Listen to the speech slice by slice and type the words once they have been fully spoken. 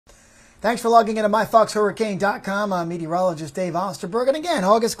Thanks for logging into myfoxhurricane.com. I'm meteorologist Dave Osterberg. And again,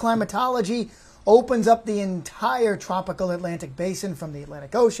 August climatology opens up the entire tropical Atlantic basin from the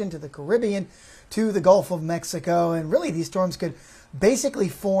Atlantic Ocean to the Caribbean to the Gulf of Mexico. And really, these storms could basically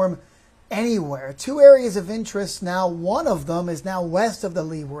form anywhere. Two areas of interest now. One of them is now west of the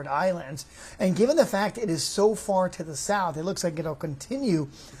Leeward Islands. And given the fact it is so far to the south, it looks like it'll continue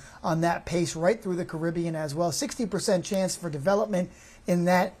on that pace right through the Caribbean as well. 60% chance for development in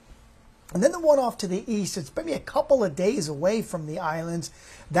that. And then the one off to the east, it's maybe a couple of days away from the islands.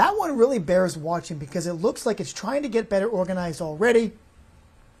 That one really bears watching because it looks like it's trying to get better organized already.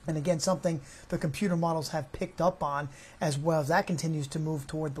 And again, something the computer models have picked up on as well as that continues to move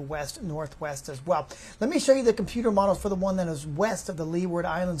toward the west-northwest as well. Let me show you the computer models for the one that is west of the Leeward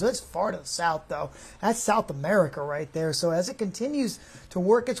Islands. It's far to the south, though. That's South America right there. So as it continues to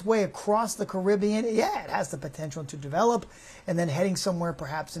work its way across the Caribbean, yeah, it has the potential to develop and then heading somewhere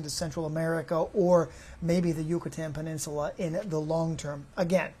perhaps into Central America or maybe the Yucatan Peninsula in the long term.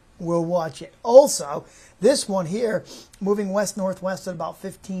 Again, we'll watch it. Also, this one here, moving west-northwest at about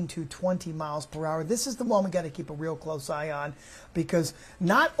 15 to 20 miles per hour. This is the one we got to keep a real close eye on because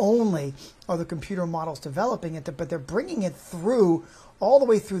not only are the computer models developing it, but they're bringing it through all the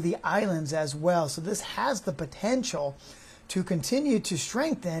way through the islands as well. So this has the potential to continue to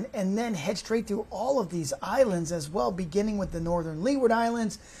strengthen and then head straight through all of these islands as well, beginning with the northern Leeward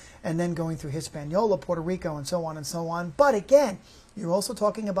Islands and then going through Hispaniola, Puerto Rico, and so on and so on. But again, you're also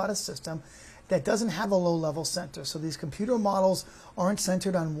talking about a system that doesn't have a low-level center. So these computer models aren't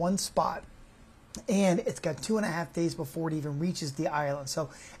centered on one spot. And it's got 2.5 days before it even reaches the island. So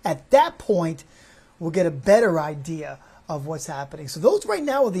at that point, we'll get a better idea of what's happening. So those right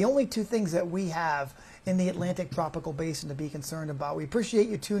now are the only two things that we have in the Atlantic tropical basin to be concerned about. We appreciate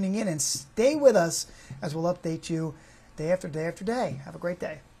you tuning in and stay with us as we'll update you day after day after day. Have a great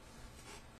day.